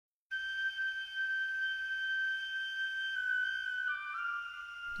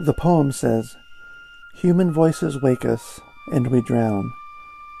The poem says, "Human voices wake us, and we drown."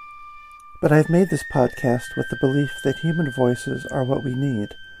 But I've made this podcast with the belief that human voices are what we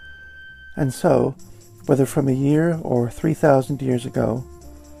need. And so, whether from a year or 3,000 years ago,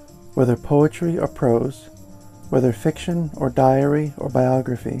 whether poetry or prose, whether fiction or diary or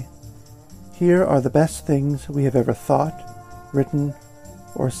biography, here are the best things we have ever thought, written,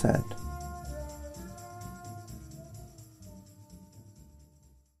 or said.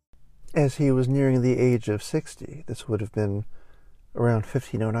 As he was nearing the age of 60, this would have been around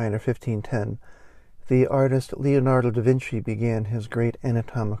 1509 or 1510, the artist Leonardo da Vinci began his great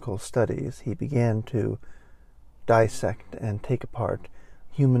anatomical studies. He began to dissect and take apart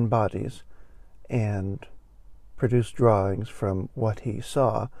human bodies and produce drawings from what he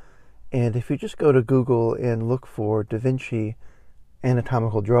saw. And if you just go to Google and look for Da Vinci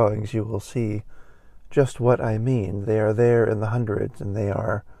anatomical drawings, you will see just what I mean. They are there in the hundreds, and they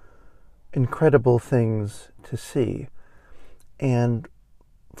are incredible things to see. And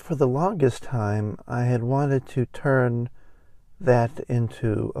for the longest time, I had wanted to turn that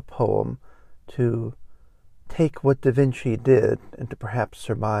into a poem, to take what Da Vinci did and to perhaps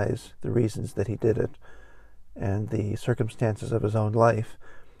surmise the reasons that he did it and the circumstances of his own life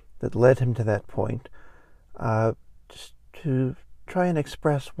that led him to that point, just to try and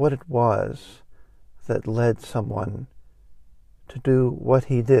express what it was that led someone to do what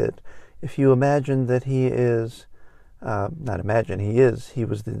he did. If you imagine that he is, he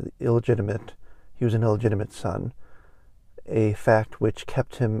was an illegitimate son, a fact which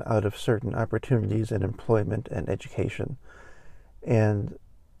kept him out of certain opportunities in employment and education, and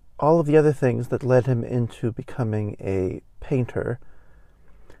all of the other things that led him into becoming a painter.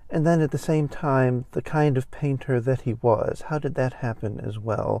 And then at the same time, the kind of painter that he was, how did that happen as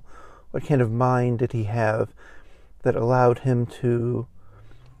well? What kind of mind did he have that allowed him to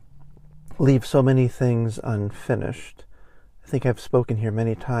leave so many things unfinished? I think I've spoken here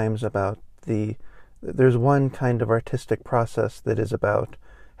many times about there's one kind of artistic process that is about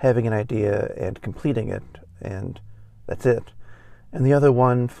having an idea and completing it, and that's it. And the other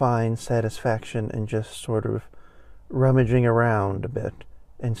one finds satisfaction in just sort of rummaging around a bit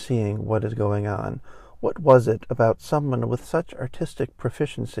and seeing what is going on. What was it about someone with such artistic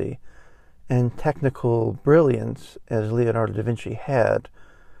proficiency and technical brilliance as Leonardo da Vinci had?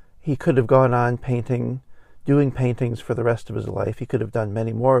 He could have gone on doing paintings for the rest of his life. He could have done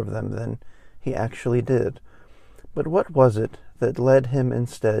many more of them than he actually did. But what was it that led him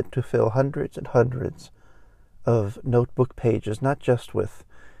instead to fill hundreds and hundreds of notebook pages, not just with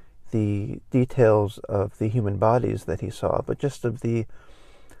the details of the human bodies that he saw, but just of the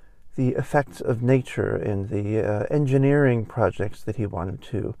effects of nature and the engineering projects that he wanted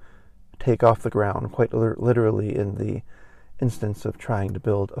to take off the ground, quite literally in the instance of trying to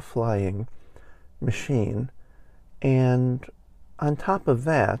build a flying machine? And on top of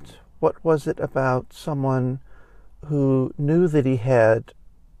that, what was it about someone who knew that he had,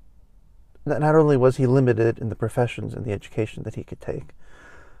 not only was he limited in the professions and the education that he could take,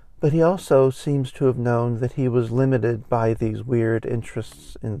 but he also seems to have known that he was limited by these weird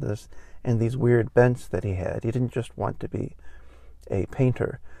interests in this and these weird bents that he had. He didn't just want to be a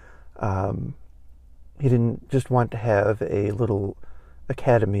painter. He didn't just want to have a little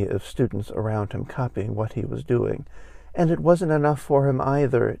academy of students around him copying what he was doing. And it wasn't enough for him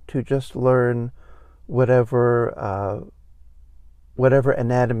either to just learn whatever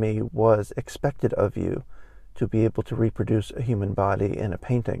anatomy was expected of you to be able to reproduce a human body in a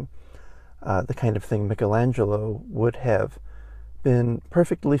painting. The kind of thing Michelangelo would have been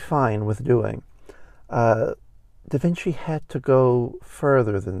perfectly fine with doing. Da Vinci had to go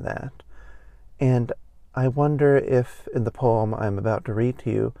further than that. And I wonder if, in the poem I'm about to read to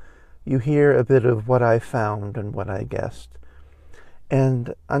you, you hear a bit of what I found and what I guessed.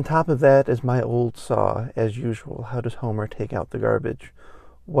 And on top of that is my old saw, as usual. How does Homer take out the garbage?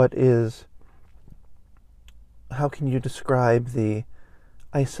 How can you describe the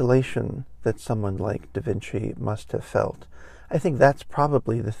isolation that someone like Da Vinci must have felt? I think that's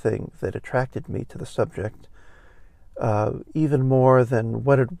probably the thing that attracted me to the subject, even more than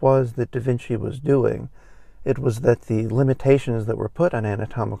what it was that Da Vinci was doing. It was that the limitations that were put on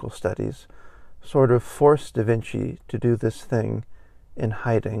anatomical studies sort of forced Da Vinci to do this thing in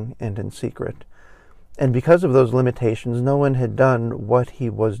hiding and in secret. And because of those limitations, no one had done what he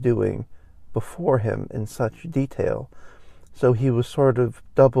was doing before him in such detail. So he was sort of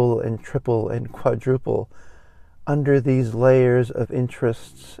double and triple and quadruple under these layers of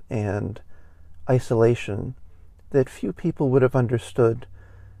interests and isolation that few people would have understood,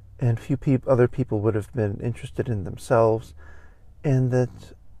 and few other people would have been interested in themselves, and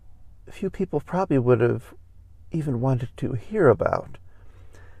that few people probably would have even wanted to hear about.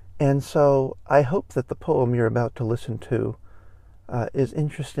 And so I hope that the poem you're about to listen to is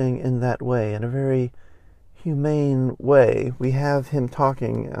interesting in that way, in a very humane way. We have him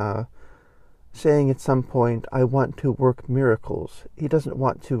talking, saying at some point, I want to work miracles. He doesn't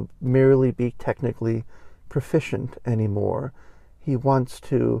want to merely be technically proficient anymore. He wants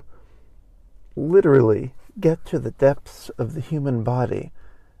to literally get to the depths of the human body,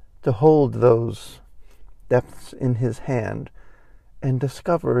 to hold those depths in his hand and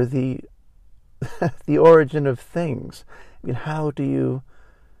discover the the origin of things. I mean, how do you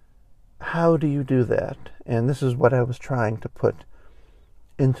do that? And this is what I was trying to put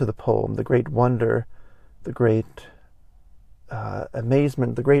into the poem: the great wonder, the great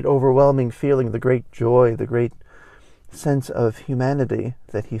amazement, the great overwhelming feeling, the great joy, the great sense of humanity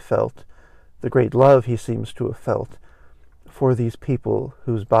that he felt, the great love he seems to have felt for these people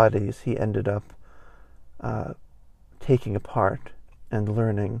whose bodies he ended up taking apart and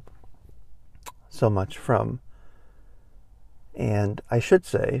learning so much from. And I should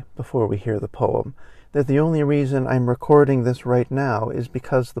say, before we hear the poem, that the only reason I'm recording this right now is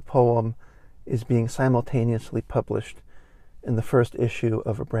because the poem is being simultaneously published in the first issue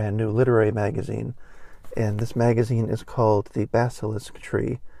of a brand new literary magazine. And this magazine is called The Basilisk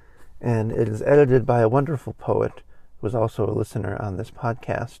Tree, and it is edited by a wonderful poet who is also a listener on this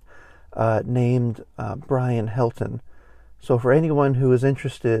podcast, named Brian Helton. So for anyone who is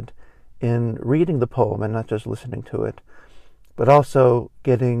interested in reading the poem and not just listening to it, but also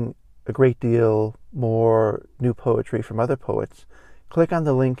getting a great deal more new poetry from other poets, click on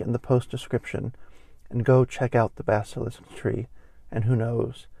the link in the post description and go check out The Basilisk Tree, and who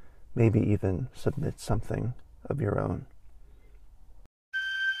knows, maybe even submit something of your own.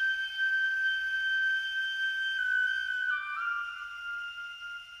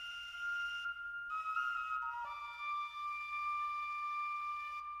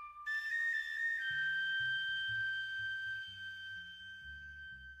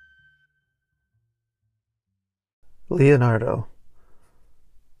 Leonardo.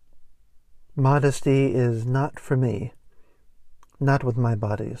 Modesty is not for me, not with my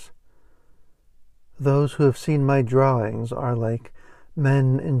bodies. Those who have seen my drawings are like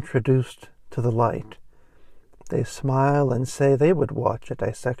men introduced to the light. They smile and say they would watch a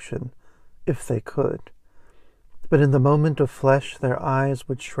dissection if they could. But in the moment of flesh, their eyes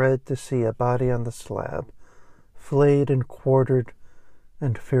would shred to see a body on the slab, flayed and quartered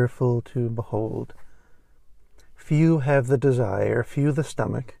and fearful to behold. Few have the desire, few the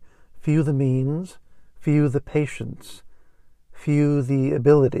stomach, few the means, few the patience, few the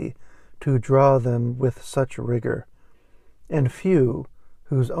ability to draw them with such rigor, and few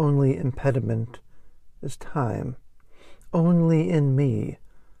whose only impediment is time. Only in me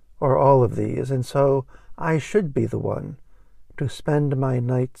are all of these, and so I should be the one to spend my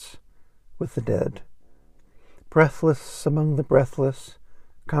nights with the dead, breathless among the breathless,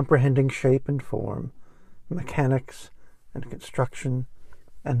 comprehending shape and form, mechanics and construction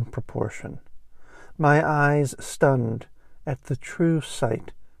and proportion, my eyes stunned at the true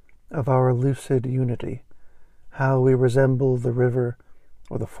sight of our lucid unity, how we resemble the river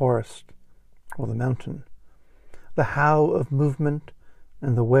or the forest or the mountain, the how of movement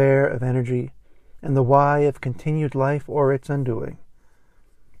and the where of energy and the why of continued life or its undoing.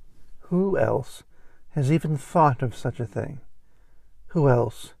 Who else has even thought of such a thing? Who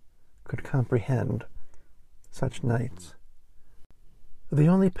else could comprehend such nights? The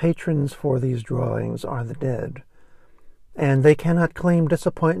only patrons for these drawings are the dead, and they cannot claim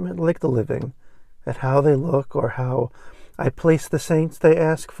disappointment like the living at how they look or how I place the saints they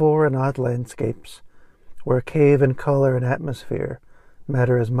ask for in odd landscapes, where cave and color and atmosphere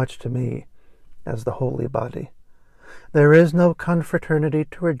matter as much to me as the holy body. There is no confraternity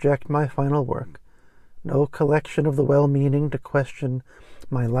to reject my final work, no collection of the well-meaning to question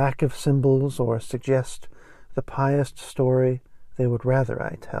my lack of symbols or suggest the pious story they would rather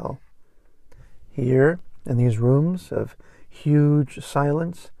I tell. Here, in these rooms of huge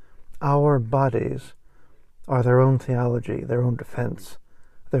silence, our bodies are their own theology, their own defense,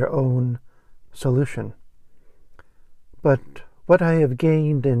 their own solution. But what I have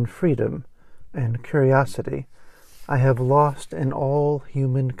gained in freedom and curiosity, I have lost in all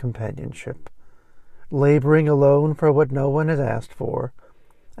human companionship, laboring alone for what no one has asked for,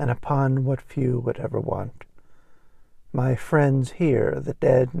 and upon what few would ever want. My friends here, the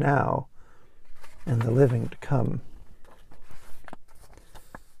dead now, and the living to come.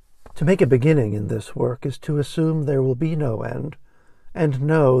 To make a beginning in this work is to assume there will be no end, and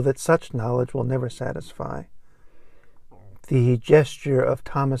know that such knowledge will never satisfy. The gesture of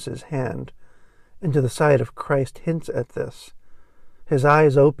Thomas's hand into the side of Christ hints at this. His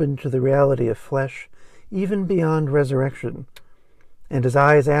eyes open to the reality of flesh, even beyond resurrection, and his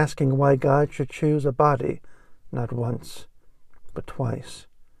eyes asking why God should choose a body, not once, but twice.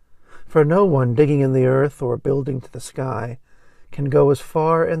 For no one digging in the earth or building to the sky can go as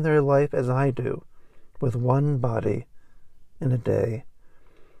far in their life as I do, with one body, in a day,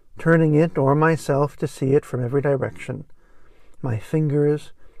 turning it or myself to see it from every direction, my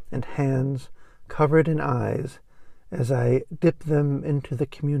fingers and hands covered in eyes as I dip them into the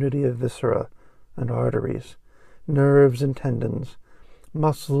community of viscera and arteries, nerves and tendons,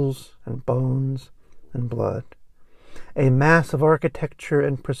 muscles and bones and blood, a mass of architecture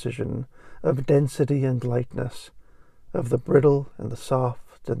and precision, of density and lightness, of the brittle and the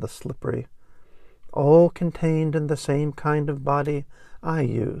soft and the slippery, all contained in the same kind of body I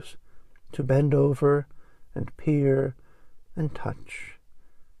use to bend over and peer and touch,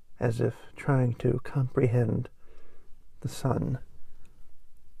 as if trying to comprehend the sun.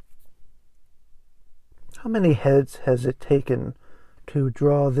 How many heads has it taken to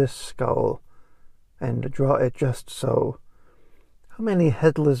draw this skull, and draw it just so? How many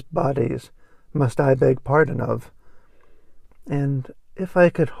headless bodies must I beg pardon of? And if I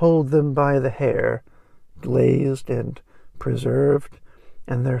could hold them by the hair, glazed and preserved,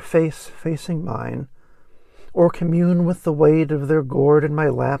 and their face facing mine, or commune with the weight of their gourd in my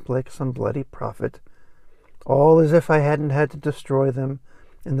lap like some bloody prophet, all as if I hadn't had to destroy them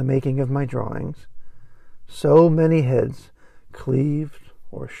in the making of my drawings, so many heads, cleaved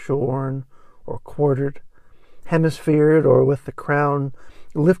or shorn or quartered, hemisphered or with the crown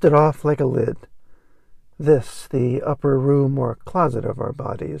lifted off like a lid. This, the upper room or closet of our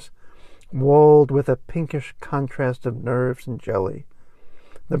bodies, walled with a pinkish contrast of nerves and jelly,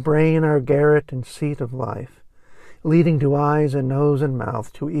 the brain our garret and seat of life, leading to eyes and nose and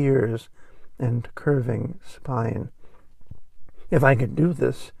mouth, to ears and curving spine. If I could do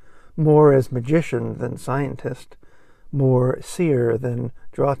this, more as magician than scientist, more seer than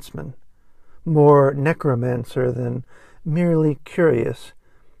draughtsman, more necromancer than merely curious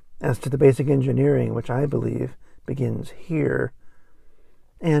as to the basic engineering which I believe begins here,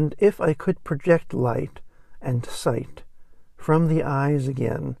 and if I could project light and sight from the eyes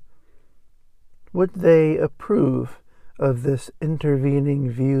again, would they approve of this intervening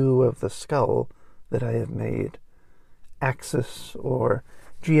view of the skull that I have made, axis or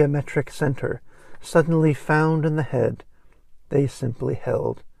geometric center suddenly found in the head they simply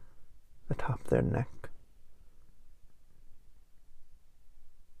held atop their neck?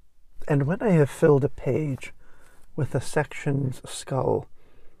 And when I have filled a page with a section's skull,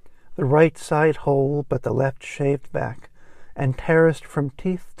 the right side whole but the left shaved back, and terraced from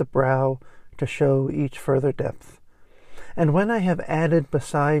teeth to brow to show each further depth, and when I have added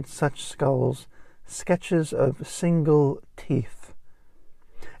beside such skulls sketches of single teeth,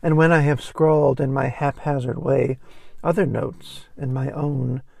 and when I have scrawled in my haphazard way other notes in my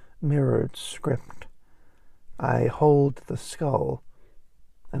own mirrored script, I hold the skull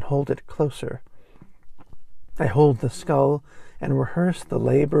and hold it closer. I hold the skull and rehearse the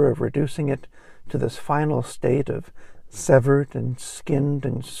labor of reducing it to this final state of severed and skinned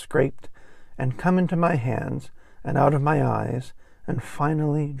and scraped, and come into my hands and out of my eyes and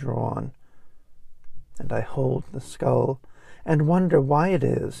finally drawn. And I hold the skull and wonder why it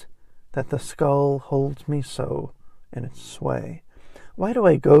is that the skull holds me so in its sway. Why do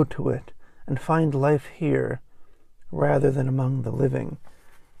I go to it and find life here rather than among the living,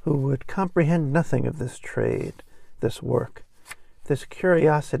 who would comprehend nothing of this trade, this work, this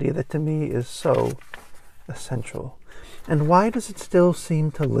curiosity that to me is so essential? And why does it still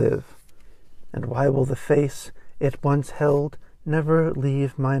seem to live? And why will the face it once held never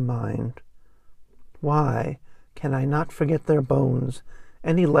leave my mind? Why can I not forget their bones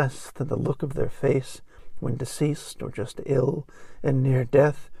any less than the look of their face when deceased or just ill and near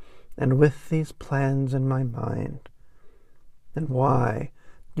death, and with these plans in my mind? And why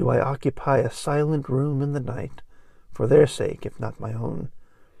do I occupy a silent room in the night, for their sake, if not my own?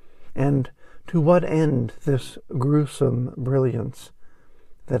 And to what end this gruesome brilliance,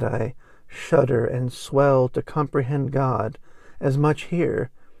 that I shudder and swell to comprehend God as much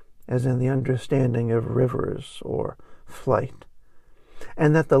here as in the understanding of rivers or flight,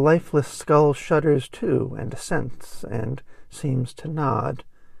 and that the lifeless skull shudders too, and assents, and seems to nod,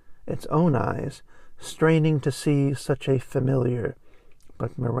 its own eyes straining to see such a familiar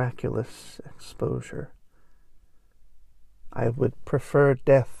but miraculous exposure? I would prefer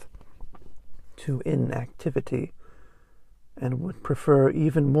death to inactivity, and would prefer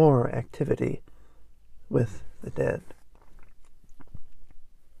even more activity with the dead.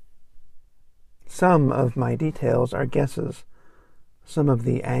 Some of my details are guesses. Some of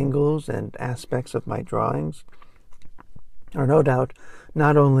the angles and aspects of my drawings are no doubt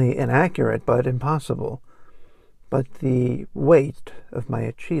not only inaccurate but impossible. But the weight of my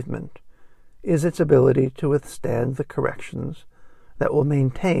achievement is its ability to withstand the corrections that will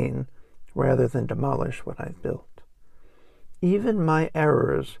maintain rather than demolish what I've built. Even my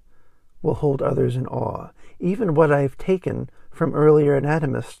errors will hold others in awe. Even what I've taken from earlier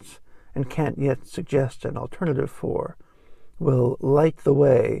anatomists and can't yet suggest an alternative for will light the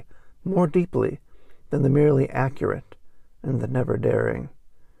way more deeply than the merely accurate and the never daring.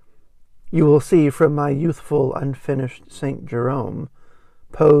 You will see from my youthful, unfinished St. Jerome,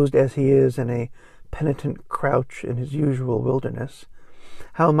 posed as he is in a penitent crouch in his usual wilderness,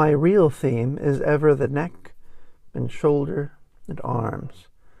 how my real theme is ever the neck and shoulder and arms,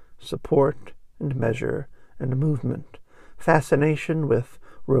 support and measure and movement, fascination with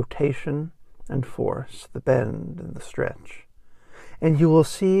rotation and force, the bend and the stretch. And you will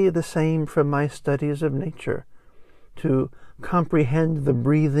see the same from my studies of nature, to comprehend the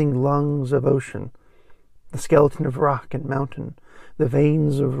breathing lungs of ocean, the skeleton of rock and mountain, the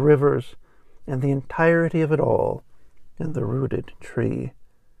veins of rivers, and the entirety of it all in the rooted tree.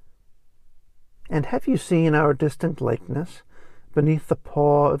 And have you seen our distant likeness beneath the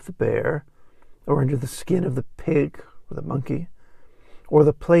paw of the bear, or under the skin of the pig or the monkey, or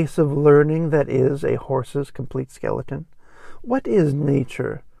the place of learning that is a horse's complete skeleton? What is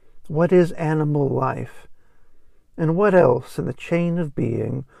nature? What is animal life? And what else in the chain of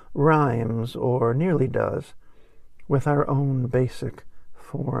being rhymes, or nearly does, with our own basic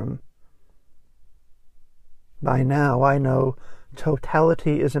form? By now I know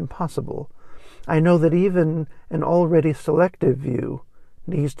totality is impossible. I know that even an already selective view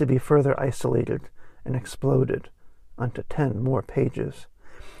needs to be further isolated and exploded onto 10 more pages.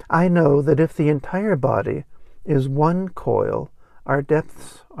 I know that if the entire body is one coil, our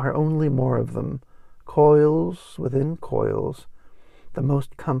depths are only more of them, coils within coils, the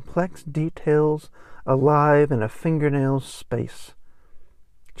most complex details alive in a fingernail's space,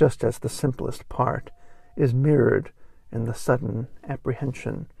 just as the simplest part is mirrored in the sudden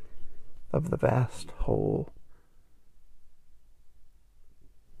apprehension of the vast whole.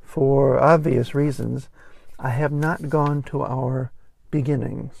 For obvious reasons, I have not gone to our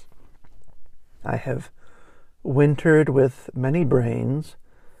beginnings. I have wintered with many brains,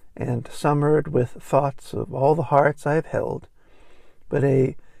 and summered with thoughts of all the hearts I have held, but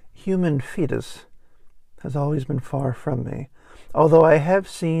a human fetus has always been far from me, although I have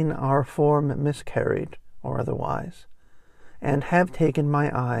seen our form miscarried or otherwise, and have taken my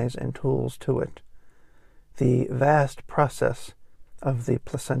eyes and tools to it. The vast process of the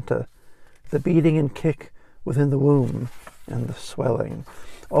placenta, the beating and kick within the womb, and the swelling,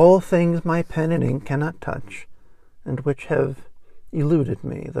 all things my pen and ink cannot touch, and which have eluded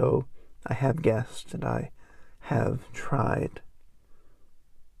me, though I have guessed and I have tried.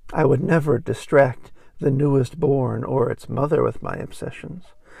 I would never distract the newest born or its mother with my obsessions.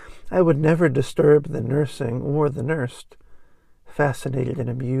 I would never disturb the nursing or the nursed, fascinated and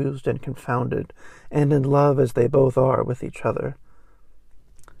amused and confounded, and in love as they both are with each other.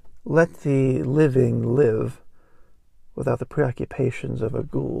 Let the living live without the preoccupations of a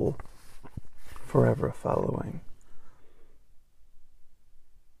ghoul forever following.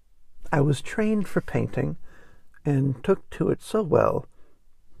 I was trained for painting and took to it so well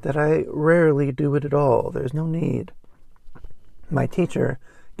that I rarely do it at all. There's no need. My teacher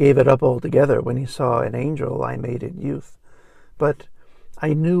gave it up altogether when he saw an angel I made in youth, but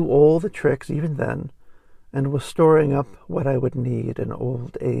I knew all the tricks even then, and was storing up what I would need in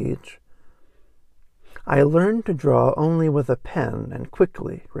old age. I learned to draw only with a pen, and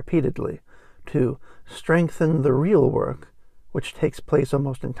quickly, repeatedly, to strengthen the real work which takes place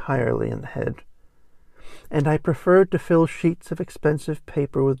almost entirely in the head. And I preferred to fill sheets of expensive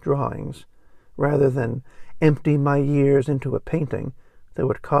paper with drawings, rather than empty my years into a painting that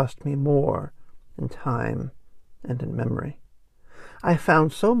would cost me more in time and in memory. I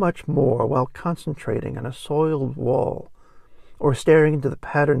found so much more while concentrating on a soiled wall, or staring into the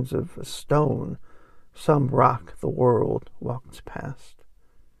patterns of a stone some rock the world walks past.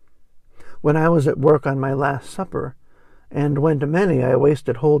 When I was at work on my Last Supper, and when to many I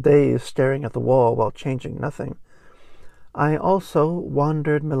wasted whole days staring at the wall while changing nothing, I also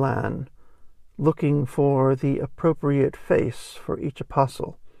wandered Milan, looking for the appropriate face for each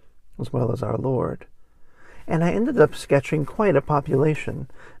apostle, as well as our Lord. And I ended up sketching quite a population,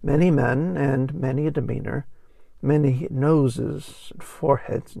 many men and many a demeanor, many noses and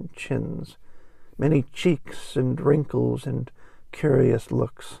foreheads and chins, many cheeks and wrinkles and curious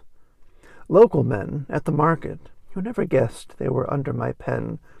looks. local men at the market who never guessed they were under my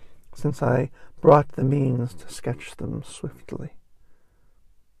pen, since I brought the means to sketch them swiftly.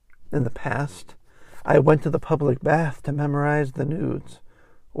 In the past, I went to the public bath to memorize the nudes,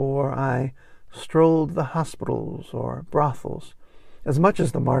 or I strolled the hospitals or brothels as much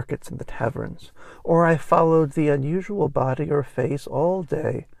as the markets and the taverns, or I followed the unusual body or face all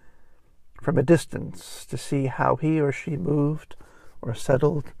day from a distance to see how he or she moved or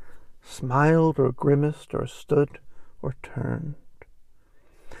settled, smiled or grimaced or stood or turned.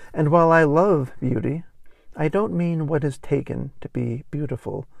 And while I love beauty, I don't mean what is taken to be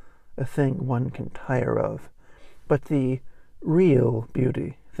beautiful, a thing one can tire of, but the real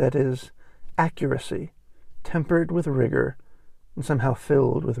beauty, that is, accuracy, tempered with rigor, and somehow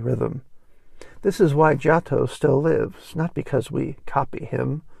filled with rhythm. This is why Giotto still lives, not because we copy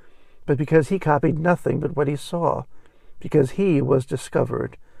him, but because he copied nothing but what he saw, because he was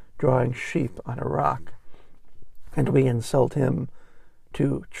discovered drawing sheep on a rock, and we insult him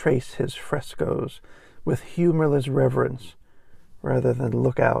to trace his frescoes with humorless reverence rather than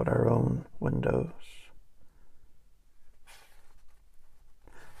look out our own windows.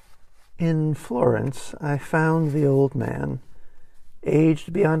 In Florence, I found the old man,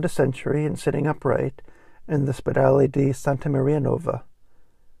 aged beyond a century and sitting upright in the Spedale di Santa Maria Nova,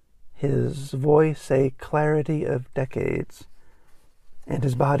 his voice a clarity of decades, and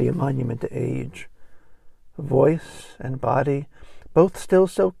his body a monument to age. Voice and body both still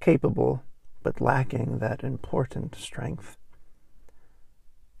so capable, but lacking that important strength.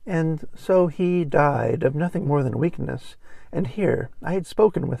 And so he died of nothing more than weakness, and here I had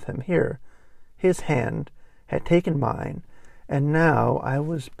spoken with him, here his hand had taken mine, and now I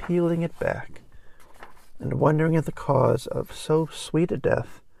was peeling it back, and wondering at the cause of so sweet a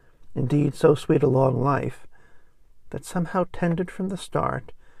death, indeed so sweet a long life, that somehow tended from the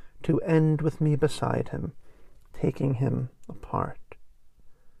start to end with me beside him, taking him apart.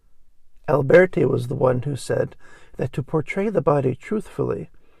 Alberti was the one who said that to portray the body truthfully,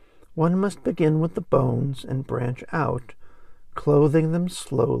 one must begin with the bones and branch out, clothing them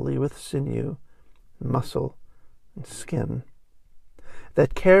slowly with sinew, muscle, and skin.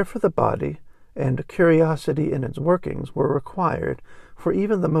 That care for the body and curiosity in its workings were required for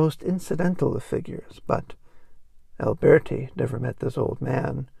even the most incidental of figures, but Alberti never met this old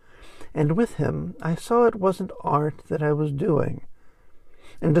man, and with him I saw it wasn't art that I was doing.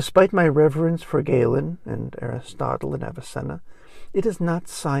 And despite my reverence for Galen and Aristotle and Avicenna, it is not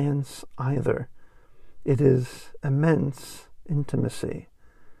science either. It is immense intimacy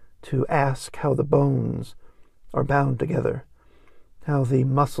to ask how the bones are bound together, how the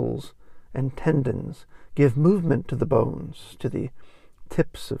muscles and tendons give movement to the bones, to the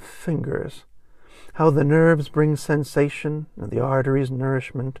tips of fingers, how the nerves bring sensation and the arteries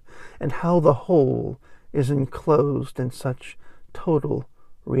nourishment, and how the whole is enclosed in such total,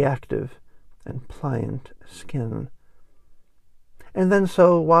 reactive, and pliant skin. And then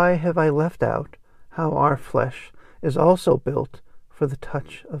so why have I left out how our flesh is also built for the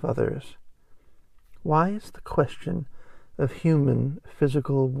touch of others? Why is the question of human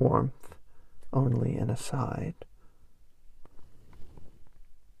physical warmth only an aside?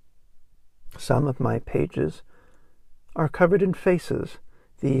 Some of my pages are covered in faces,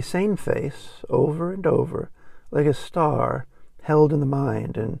 the same face over and over, like a star held in the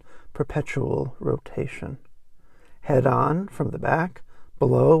mind in perpetual rotation. Head on from the back,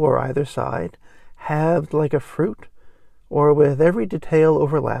 below or either side, halved like a fruit, or with every detail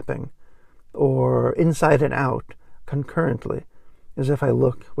overlapping, or inside and out concurrently, as if I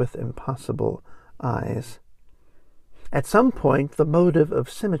look with impossible eyes. At some point, the motive of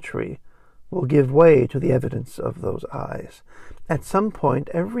symmetry will give way to the evidence of those eyes. At some point,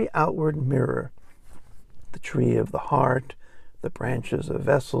 every outward mirror, the tree of the heart, the branches of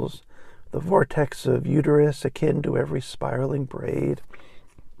vessels, the vortex of uterus akin to every spiraling braid,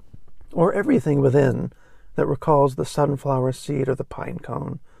 or everything within that recalls the sunflower seed or the pine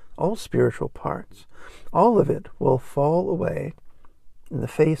cone, all spiritual parts, all of it will fall away in the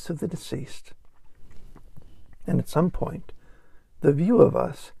face of the deceased. And at some point, the view of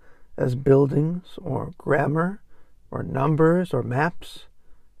us as buildings or grammar or numbers or maps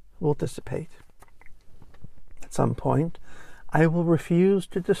will dissipate. At some point, I will refuse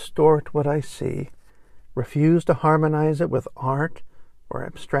to distort what I see, refuse to harmonize it with art or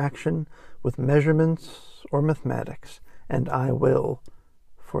abstraction, with measurements or mathematics, and I will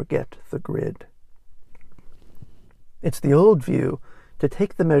forget the grid. It's the old view to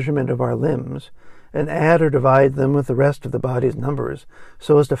take the measurement of our limbs and add or divide them with the rest of the body's numbers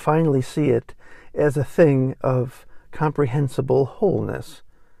so as to finally see it as a thing of comprehensible wholeness.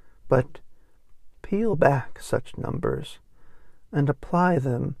 But peel back such numbers and apply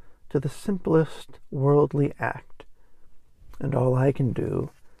them to the simplest worldly act, and all I can do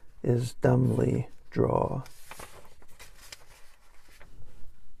is dumbly draw.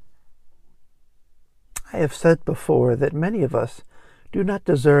 I have said before that many of us do not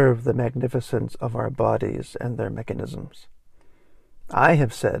deserve the magnificence of our bodies and their mechanisms. I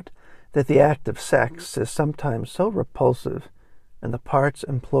have said that the act of sex is sometimes so repulsive and the parts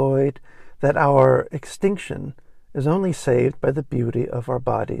employed that our extinction is only saved by the beauty of our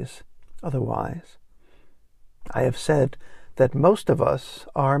bodies otherwise. I have said that most of us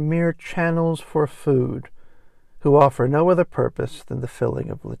are mere channels for food, who offer no other purpose than the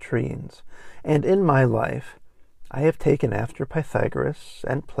filling of latrines, and in my life I have taken after Pythagoras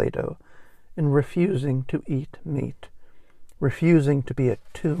and Plato in refusing to eat meat, refusing to be a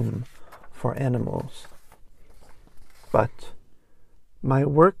tomb for animals. But my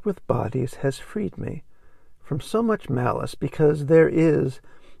work with bodies has freed me from so much malice, because there is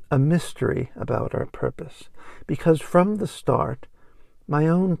a mystery about our purpose, because from the start my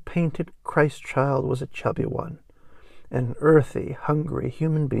own painted Christ child was a chubby one, an earthy, hungry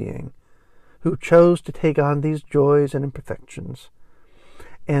human being who chose to take on these joys and imperfections,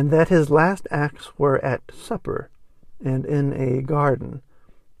 and that his last acts were at supper and in a garden,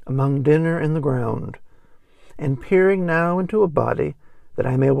 among dinner and the ground, and peering now into a body that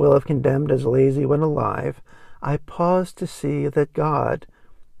I may well have condemned as lazy when alive, I pause to see that God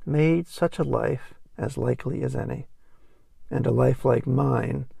made such a life as likely as any, and a life like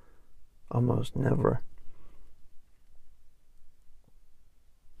mine almost never.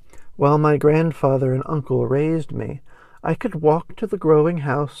 While my grandfather and uncle raised me, I could walk to the growing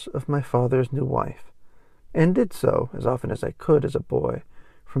house of my father's new wife, and did so as often as I could as a boy,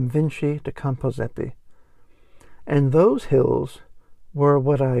 from Vinci to Camposepi. And those hills were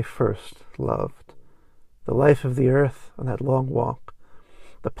what I first loved. The life of the earth on that long walk,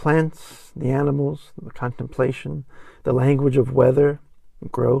 the plants, the animals, the contemplation, the language of weather,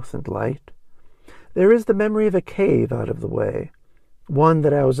 growth and light. There is the memory of a cave out of the way, one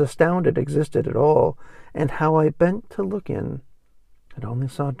that I was astounded existed at all, and how I bent to look in, and only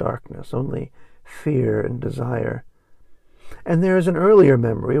saw darkness, only fear and desire. And there is an earlier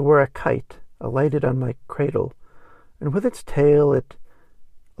memory where a kite alighted on my cradle, and with its tail it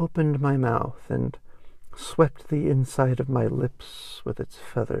opened my mouth and swept the inside of my lips with its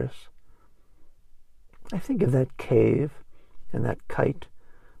feathers. I think of that cave and that kite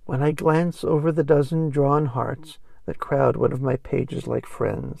when I glance over the dozen drawn hearts that crowd one of my pages like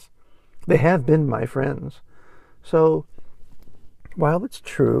friends. They have been my friends. So, while it's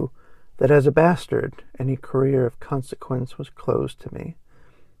true that as a bastard any career of consequence was closed to me,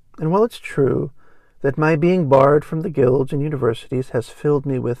 and while it's true that my being barred from the guilds and universities has filled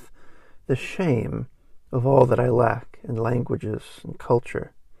me with the shame of all that I lack in languages and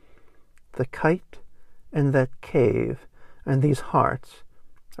culture, the kite and that cave and these hearts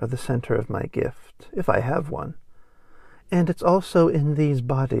are the center of my gift, if I have one. And it's also in these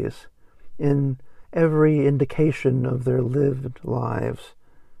bodies, in every indication of their lived lives,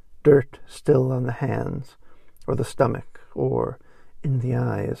 dirt still on the hands, or the stomach, or in the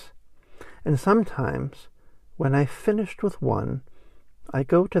eyes. And sometimes, when I've finished with one, I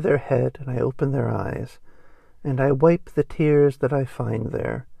go to their head and I open their eyes, and I wipe the tears that I find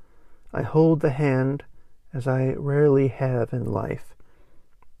there. I hold the hand as I rarely have in life,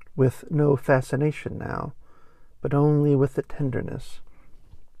 with no fascination now, but only with the tenderness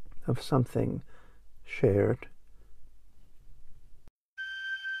of something shared.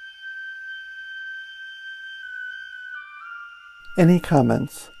 Any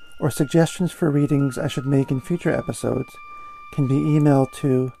comments or suggestions for readings I should make in future episodes can be emailed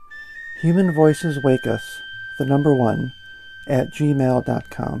to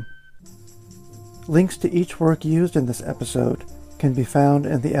humanvoiceswakeus1@gmail.com. Links to each work used in this episode can be found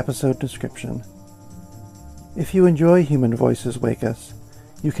in the episode description. If you enjoy Human Voices Wake Us,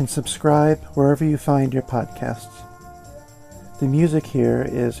 you can subscribe wherever you find your podcasts. The music here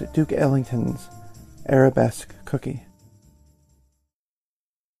is Duke Ellington's Arabesque Cookie.